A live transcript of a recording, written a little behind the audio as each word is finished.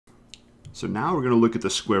So now we're going to look at the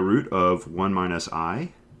square root of 1 minus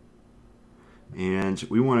I. And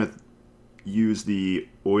we want to use the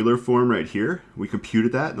Euler form right here. We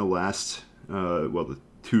computed that in the last, the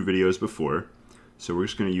 2 videos before. So we're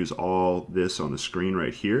just going to use all this on the screen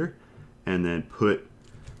right here and then put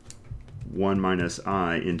 1 minus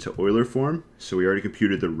I into Euler form. So we already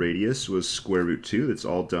computed the radius was square root 2. That's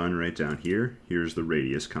all done right down here. Here's the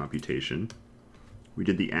radius computation. We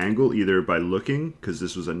did the angle either by looking, because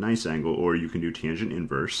this was a nice angle, or you can do tangent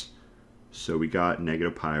inverse. So we got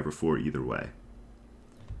negative pi over 4 either way.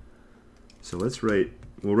 So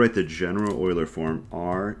we'll write the general Euler form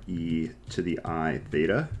r e to the I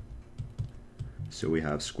theta. So we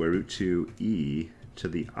have square root 2 e to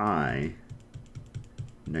the I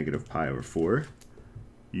negative pi over 4.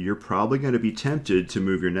 You're probably going to be tempted to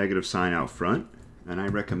move your negative sign out front, and I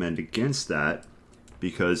recommend against that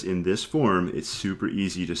because in this form it's super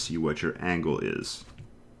easy to see what your angle is.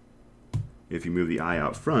 If you move the I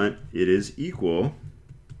out front, it is equal,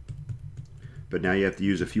 but now you have to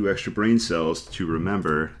use a few extra brain cells to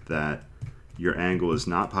remember that your angle is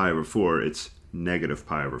not pi over 4, it's negative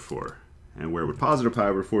pi over 4. And where would positive pi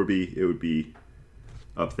over 4 be? It would be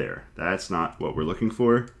up there. That's not what we're looking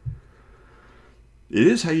for. It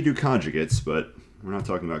is how you do conjugates, but we're not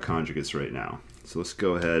talking about conjugates right now. So let's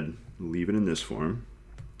go ahead and leave it in this form.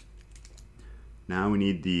 Now we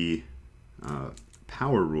need the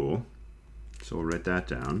power rule. So we'll write that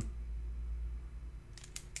down.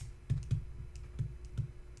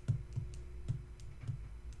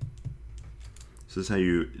 So this is how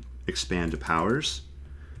you expand to powers.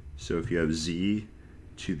 So if you have z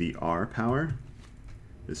to the r power,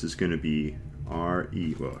 this is going to be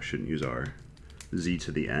re, well, I shouldn't use r, z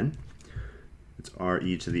to the n. It's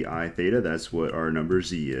re to the I theta, that's what our number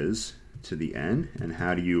z is, to the n. And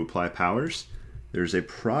how do you apply powers? There's a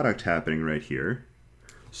product happening right here.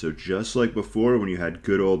 So just like before when you had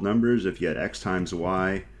good old numbers, if you had x times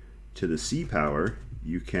y to the c power,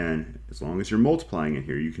 you can, as long as you're multiplying it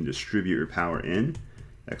here, you can distribute your power in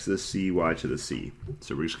x to the c, y to the c.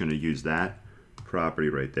 So we're just going to use that property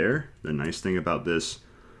right there. The nice thing about this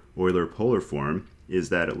Euler polar form is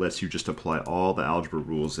that it lets you just apply all the algebra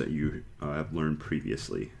rules that you have learned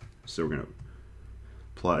previously. So we're going to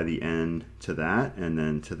apply the n to that and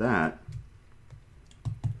then to that.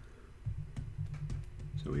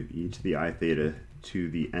 So we have e to the I theta to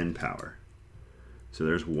the n power. So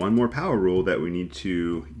there's one more power rule that we need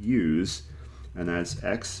to use, and that's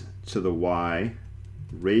x to the y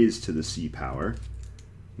raised to the c power.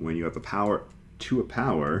 When you have a power to a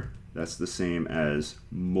power, that's the same as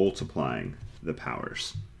multiplying the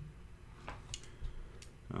powers.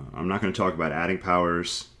 I'm not going to talk about adding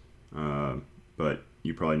powers, but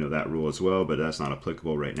you probably know that rule as well, but that's not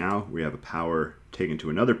applicable right now. We have a power taken to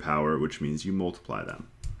another power, which means you multiply them.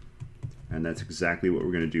 And that's exactly what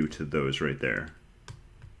we're going to do to those right there.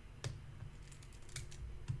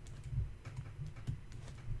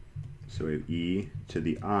 So we have e to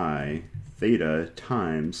the I theta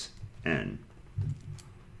times n.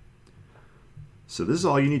 So this is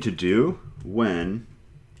all you need to do when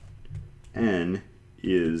n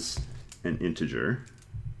is an integer.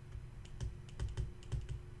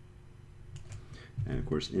 And of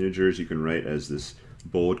course, integers you can write as this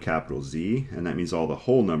bold capital Z, and that means all the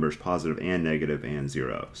whole numbers, positive and negative and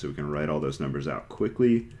 0. So we can write all those numbers out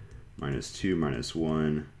quickly. Minus 2, minus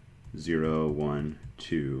 1, 0, 1,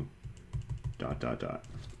 2, dot, dot, dot.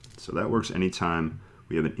 So that works anytime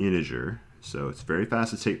we have an integer. So it's very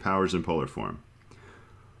fast to take powers in polar form.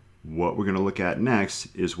 What we're going to look at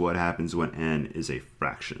next is what happens when n is a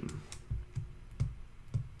fraction.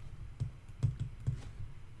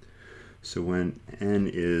 So when n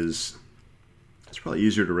is, it's probably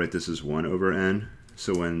easier to write this as 1 over n.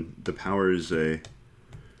 So when the power is when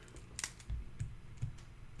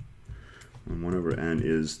 1 over n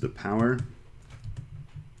is the power,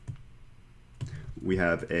 we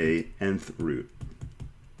have a nth root.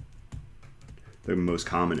 The most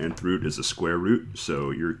common nth root is a square root,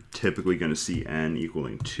 so you're typically going to see n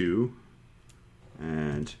equaling 2.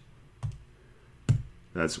 And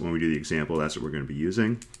that's when we do the example, that's what we're going to be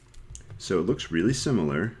using. So it looks really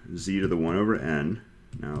similar, z to the 1 over n.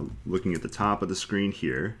 Now looking at the top of the screen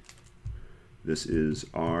here, this is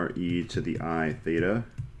re to the I theta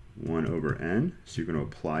 1 over n. So you're going to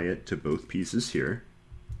apply it to both pieces here.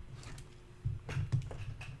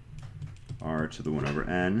 R to the 1 over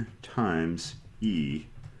n times e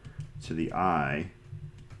to the I.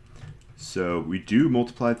 So we do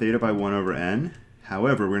multiply theta by 1 over n.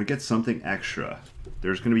 However, we're going to get something extra.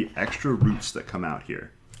 There's going to be extra roots that come out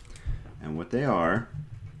here. And what they are,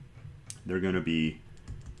 they're going to be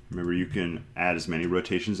Remember, you can add as many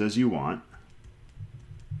rotations as you want,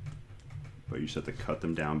 but you just have to cut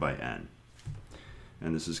them down by n.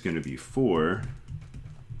 And this is going to be 4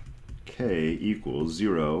 k equals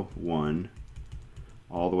 0, 1,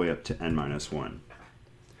 all the way up to n minus 1.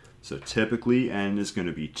 So typically n is going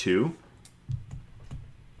to be 2.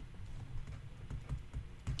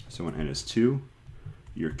 So when n is 2,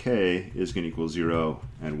 your k is going to equal 0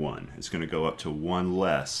 and 1. It's going to go up to 1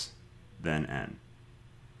 less than n.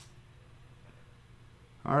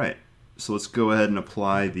 All right, so let's go ahead and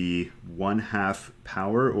apply the 1/2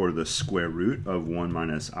 power, or the square root of 1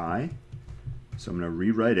 minus I. So I'm going to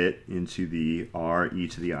rewrite it into the r e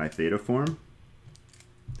to the I theta form.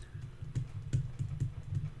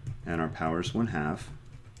 And our power is 1/2.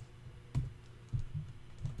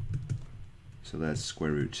 So that's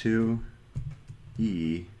square root 2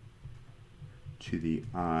 e to the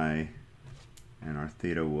I, and our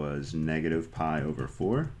theta was negative pi over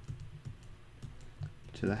 4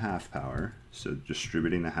 to the 1/2 power. So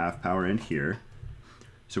distributing the 1/2 power in here.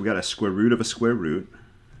 So we got a square root of a square root.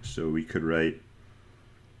 So we could write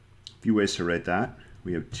a few ways to write that.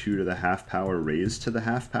 We have 2 to the 1/2 power raised to the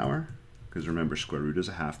 1/2 power, because remember, square root is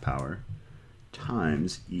a 1/2 power,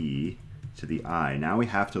 times e to the I. Now we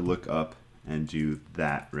have to look up and do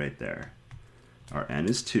that right there. Our n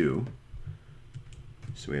is 2,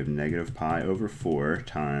 so we have negative pi over 4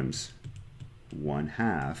 times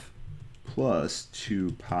 1/2 plus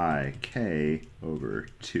 2 pi k over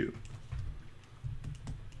 2.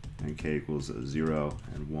 And k equals 0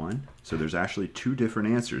 and 1. So there's actually two different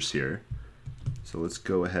answers here. So let's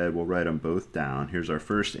go ahead, we'll write them both down. Here's our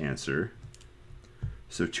first answer.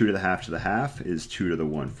 So 2 to the 1/2 to the 1/2 is 2 to the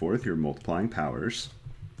 1/4. You're multiplying powers.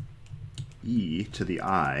 E to the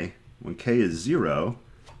I, when k is 0,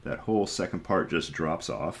 that whole second part just drops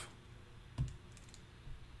off.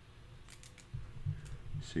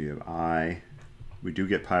 So you have I, we do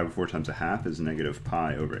get pi over 4 times 1/2 is negative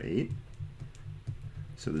pi over 8.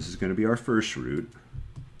 So this is going to be our first root.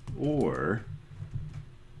 Or,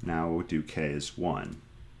 now we'll do k is 1.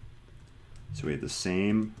 So we have the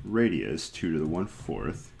same radius, 2 to the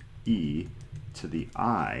 1/4, e to the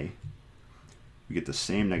I. We get the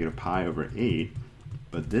same negative pi over 8,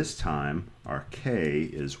 but this time our k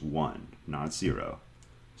is 1, not 0.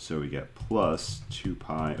 So we get plus 2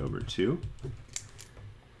 pi over 2.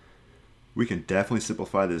 We can definitely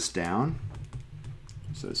simplify this down.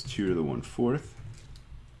 So it's 2 to the 1/4.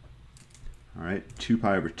 All right, 2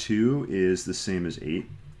 pi over 2 is the same as 8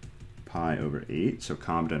 pi over 8, so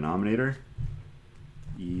common denominator,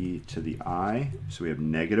 e to the I. So we have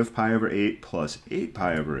negative pi over 8 plus 8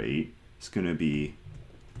 pi over 8. It's going to be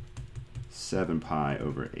 7 pi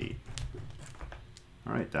over 8.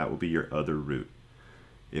 All right, that will be your other root.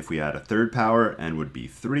 If we add a third power, n would be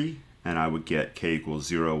 3, and I would get k equals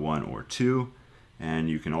 0, 1, or 2. And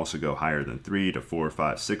you can also go higher than 3 to 4,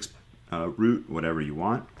 5, 6 root, whatever you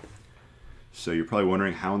want. So you're probably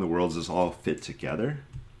wondering, how in the world does this all fit together?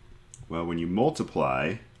 Well, when you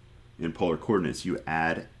multiply in polar coordinates, you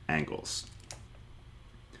add angles.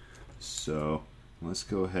 So let's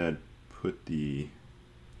go ahead, put the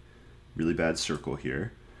really bad circle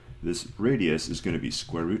here. This radius is going to be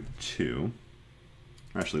square root 2.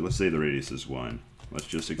 Actually, let's say the radius is 1. Let's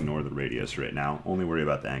just ignore the radius right now. Only worry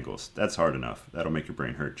about the angles. That's hard enough. That'll make your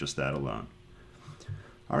brain hurt, just that alone.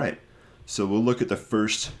 All right, so we'll look at the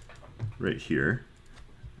first right here.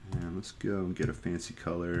 And let's go and get a fancy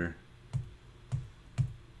color.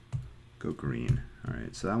 Go green. All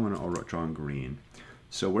right, so that one I'll draw in green.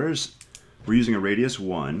 So we're using a radius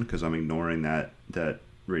 1 because I'm ignoring that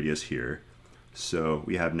radius here. So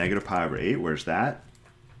we have negative pi over 8. Where's that?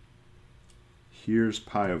 Here's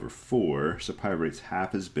pi over 4. So pi over 8 is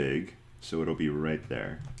half as big, so it'll be right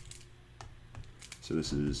there. So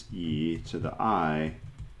this is e to the I,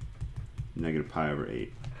 negative pi over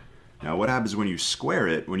 8. Now what happens when you square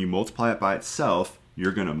it? When you multiply it by itself,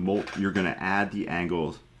 you're gonna add the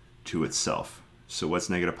angle to itself. So what's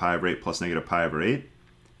negative pi over 8 plus negative pi over 8?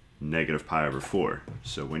 Negative pi over 4.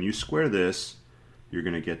 So when you square this, you're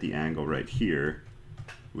going to get the angle right here,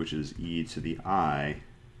 which is e to the I,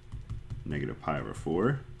 negative pi over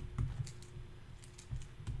 4,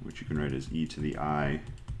 which you can write as e to the I,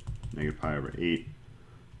 negative pi over 8,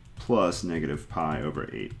 plus negative pi over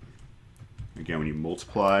 8. Again, when you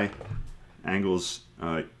multiply angles,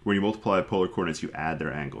 when you multiply polar coordinates, you add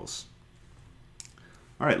their angles.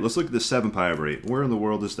 All right, let's look at the 7 pi over 8. Where in the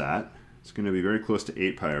world is that? It's going to be very close to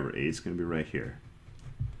 8 pi over 8. It's going to be right here.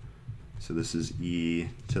 So this is e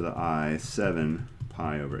to the I, 7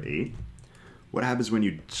 pi over 8. What happens when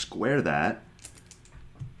you square that?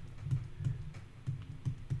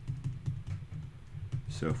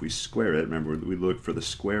 So if we square it, remember we look for the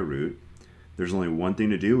square root. There's only one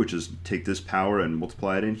thing to do, which is take this power and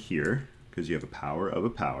multiply it in here, because you have a power of a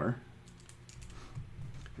power.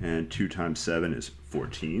 And 2 times 7 is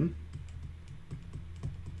 14.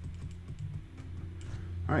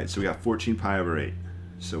 All right, so we got 14 pi over 8.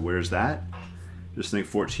 So where's that? Just think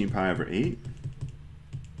 14 pi over 8.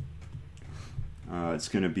 It's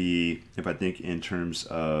going to be, if I think in terms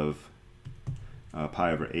of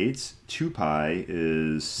pi over 8, 2 pi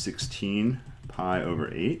is 16 pi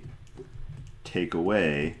over 8. Take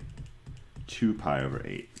away 2 pi over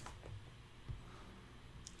 8.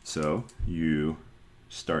 So you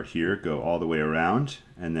start here, go all the way around,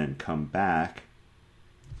 and then come back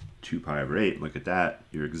 2 pi over 8. Look at that.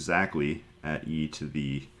 You're exactly at e to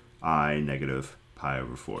the I negative pi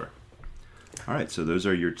over 4. All right, so those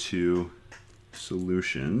are your two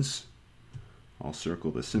solutions. I'll circle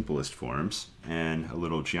the simplest forms and a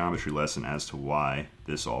little geometry lesson as to why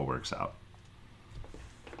this all works out.